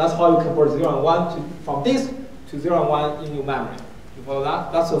 That's how you convert 0 and 1 from disk to 0 and 1 in your memory. You follow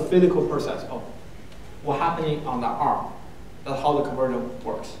that? That's a physical process of what's happening on that arm. That's how the conversion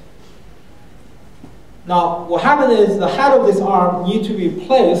works. Now, what happens is the head of this arm needs to be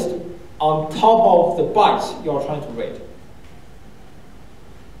placed on top of the bytes you are trying to read.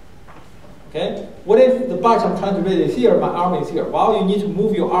 Okay? What if the byte I'm trying to read is here, my arm is here? Well, you need to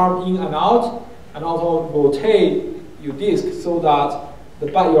move your arm in and out, and also rotate your disk so that the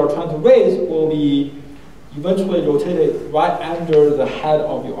byte you are trying to read will be eventually rotated right under the head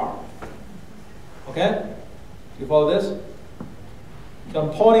of your arm. Okay? You follow this? So I'm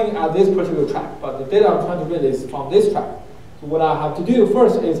pointing at this particular track, but the data I'm trying to read is from this track. So what I have to do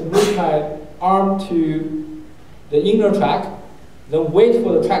first is move my arm to the inner track, then wait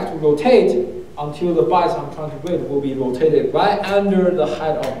for the track to rotate until the bytes I'm trying to read will be rotated right under the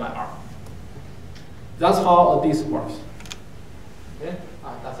head of my arm. That's how a disk works. Okay?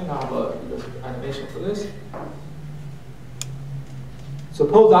 I think I have an animation for this.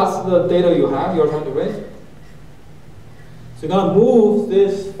 Suppose that's the data you have, you're trying to read. So you're going to move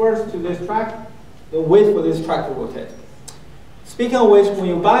this first to this track, then wait for this track to rotate. Speaking of which, when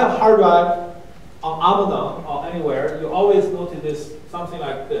you buy a hard drive on Amazon or anywhere, you always notice this, something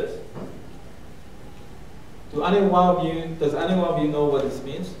like this. Does any one of you know what this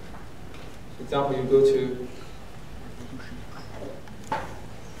means? For example, you go to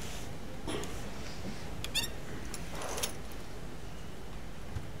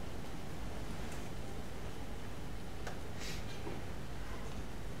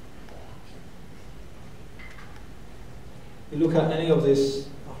you look at any of this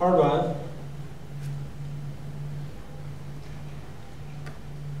hard drive,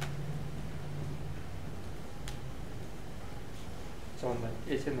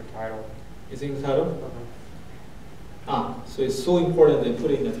 it's in the title. It's in the title? So it's so important they put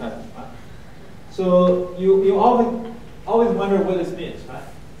it in the title, right? So you always wonder what this means, right?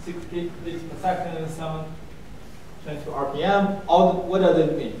 6 bits per second, 722 RPM, what does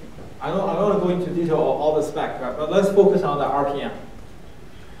it mean? I don't want to go into detail of all the specs, right? But let's focus on the RPM.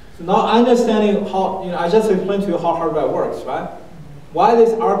 So now understanding how, I just explained to you how hardware works, right? Why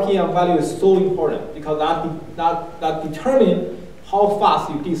this RPM value is so important? Because that determines how fast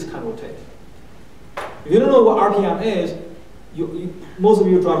your disk can rotate. If you don't know what RPM is, most of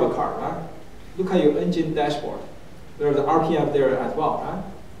you drive a car, right? Look at your engine dashboard. There's an RPM there as well, right?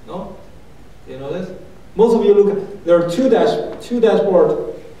 No? Do you know this? Most of you look at, there are two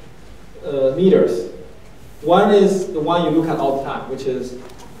dashboard meters. One is the one you look at all the time, which is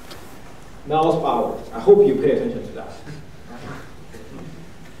miles per hour. I hope you pay attention to that.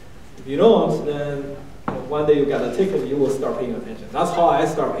 If you don't, then one day you get a ticket, you will start paying attention. That's how I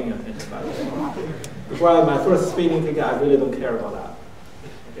start paying attention, by the way. Before I had my first speeding ticket, I really don't care about that.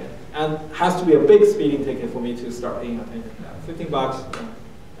 Okay? And it has to be a big speeding ticket for me to start paying attention to that. $15,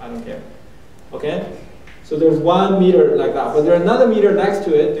 I don't care. Okay? So there's 1 meter like that, but there's another meter next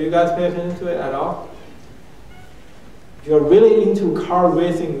to it. Do you guys pay attention to it at all? If you're really into car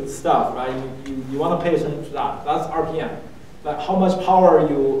racing stuff, right? You want to pay attention to that. That's RPM, like how much power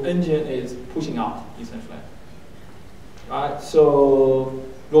your engine is pushing out, essentially. Right? So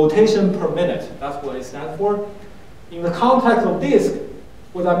rotation per minute, that's what it stands for. In the context of disk,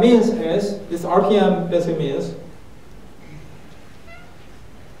 what that means is, this RPM basically means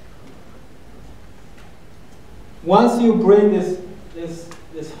once you bring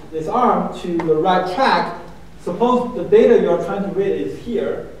this arm to the right track, suppose the data you're trying to read is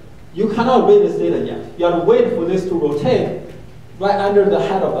here, you cannot read this data yet. You have to wait for this to rotate right under the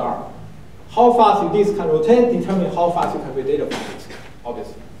head of the arm. How fast your disk can rotate determines how fast you can read data from disk,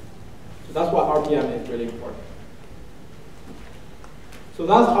 obviously. So that's why RPM is really important. So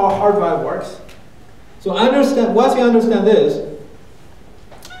that's how a hard drive works. So once you understand this,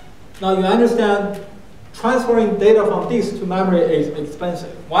 now you understand transferring data from disk to memory is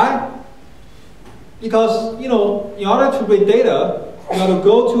expensive. Why? Because, in order to read data, you have to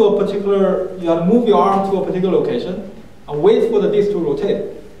go to you have to move your arm to a particular location and wait for the disk to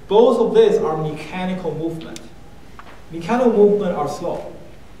rotate. Both of these are mechanical movement. Mechanical movement are slow,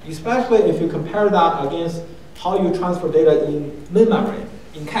 especially if you compare that against how you transfer data in main memory,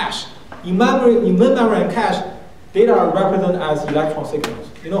 in cache. In main memory and cache, data are represented as electron signals.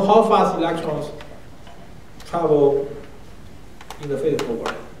 You know how fast electrons travel in the physical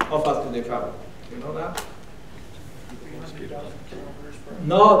world? How fast do they travel? Do you know that?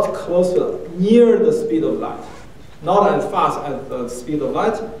 Not close to, near the speed of light. Not as fast as the speed of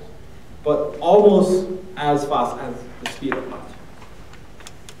light, but almost as fast as the speed of light.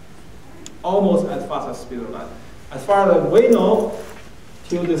 Almost as fast as the speed of light. As far as we know,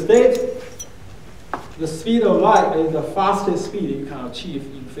 till this date, the speed of light is the fastest speed you can achieve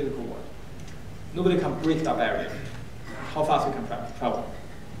in the physical world. Nobody can break that barrier. How fast you can travel.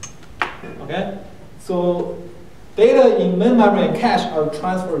 Okay? So data in main memory and cache are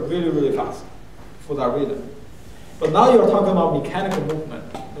transferred really, really fast for that reason. But now you're talking about mechanical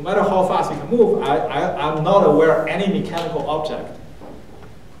movement. No matter how fast you can move, I'm not aware of any mechanical object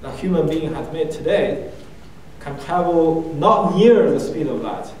that human being has made today can travel not near the speed of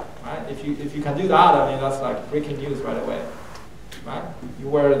light. Right? If you can do that, I mean, that's like breaking news right away. Right? You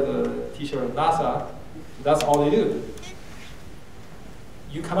wear the t-shirt of NASA, that's all they do.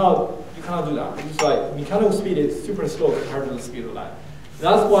 You cannot do that. It's like mechanical speed is super slow compared to the speed of light.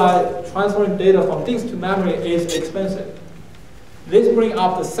 That's why transferring data from disk to memory is expensive. This brings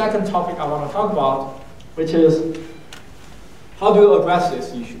up the second topic I want to talk about, which is how do you address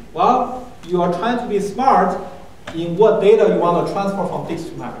this issue? Well, you are trying to be smart in what data you want to transfer from disk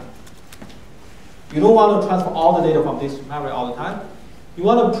to memory. You don't want to transfer all the data from disk to memory all the time. You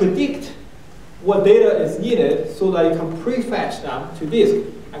want to predict what data is needed so that you can prefetch them to disk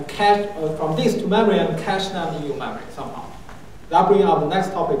and cache from disk to memory and cache them in your memory somehow. That brings up the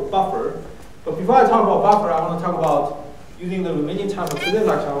next topic, buffer. But before I talk about buffer, I want to talk about, using the remaining time of today's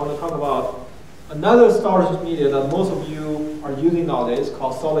lecture, I want to talk about another storage media that most of you are using nowadays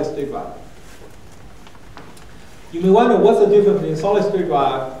called solid state drive. You may wonder what's the difference between solid state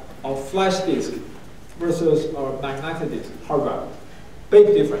drive or flash disk versus a magnetic disk, hard drive. Big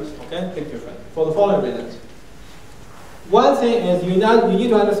difference, okay? Big difference. For the following reasons. One thing is you need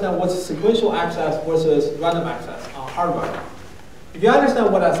to understand what's sequential access versus random access on hard drive. If you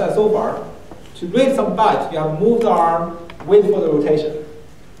understand what I said so far, to read some byte, you have to move the arm, wait for the rotation.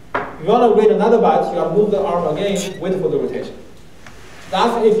 If you want to read another byte, you have to move the arm again, wait for the rotation.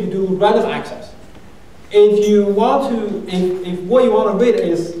 That's if you do random access. If you want to, if what you want to read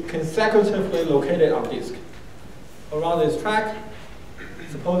is consecutively located on disk around this track,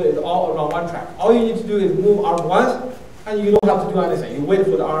 suppose it's all around one track. All you need to do is move arm once, and you don't have to do anything. You wait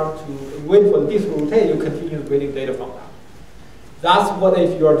for the arm to wait for the disk to rotate. You continue reading data from that. That's what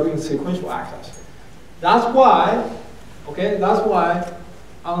if you are doing sequential access. That's why, okay. That's why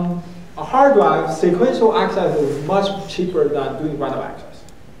on a hard drive, sequential access is much cheaper than doing random access.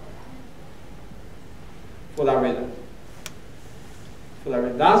 For that reason.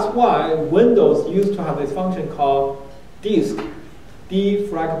 That's why Windows used to have this function called disk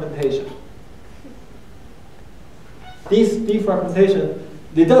defragmentation. This defragmentation,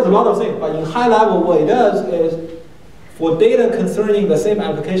 it does a lot of things, but in high level, what it does is for data concerning the same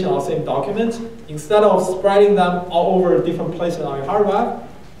application or same document, instead of spreading them all over different places on your hard drive,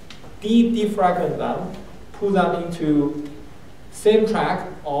 defragment them, put them into same track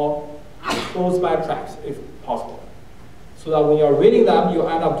or close by tracks if possible. So that when you're reading them, you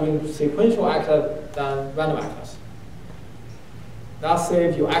end up doing sequential access than random access. That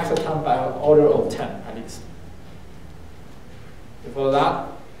saves you access time by an order of 10 at least. You follow that?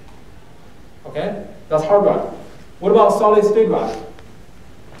 Okay, that's hard drive. What about solid state drive?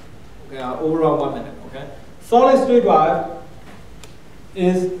 Okay, I'll overrun 1 minute. Okay, solid state drive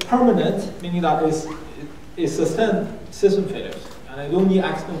is permanent, meaning that it sustains system failures, and it don't need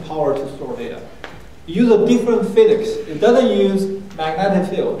external power to store data. It uses a different physics. It doesn't use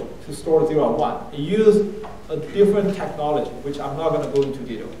magnetic field to store 0 and 1. It uses a different technology, which I'm not going to go into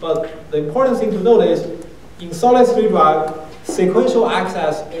detail. But the important thing to note is, in solid state drive, sequential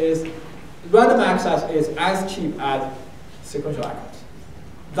access is, random access is as cheap as sequential access.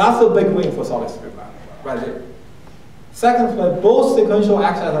 That's a big win for solid state drive, right there. Secondly, both sequential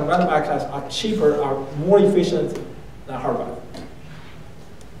access and random access are cheaper, are more efficient than hard drive.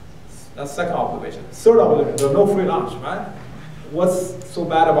 That's second observation. Third observation, there's no free lunch, right? What's so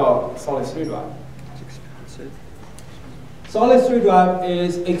bad about solid state drive? It's expensive. Solid state drive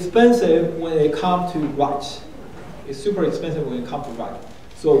is expensive when it comes to write. It's super expensive when it comes to write.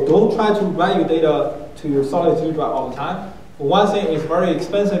 So don't try to write your data to your solid state drive all the time. For one thing, it's very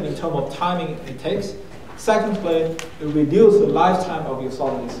expensive in terms of timing it takes. Secondly, it reduces the lifetime of your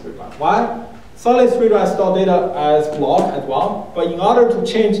solid state drive. Why? Solid state drive store data as block as well, but in order to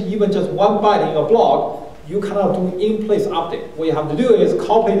change even just 1 byte in a block, you cannot do in-place update. What you have to do is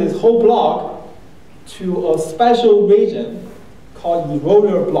copy this whole block to a special region called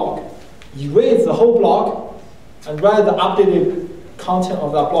eraser block. Erase the whole block and write the updated content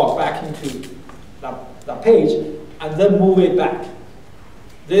of that block back into that page, and then move it back.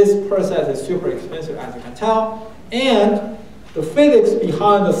 This process is super expensive, as you can tell, and the physics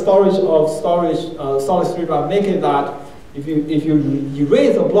behind the storage of solid state drive make it that if you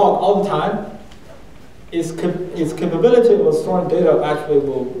erase a block all the time, its capability of storing data actually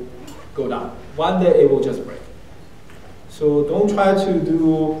will go down. One day it will just break. So don't try to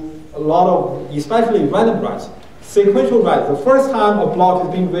do a lot of, especially random writes. Sequential write, the first time a block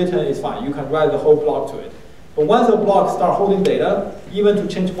is being written is fine. You can write the whole block to it. But once a block starts holding data, even to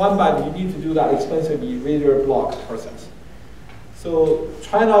change 1 byte, you need to do that expensive eraser block process. So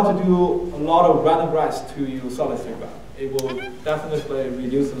try not to do a lot of random writes to your solid state drive. It will definitely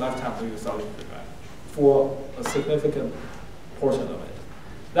reduce the lifetime of your solid state drive for a significant portion of it.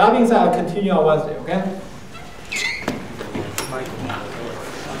 That being said, I'll continue on Wednesday, okay?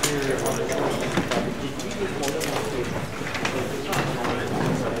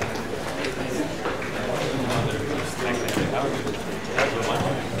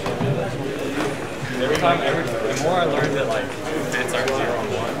 The more I learned that, like,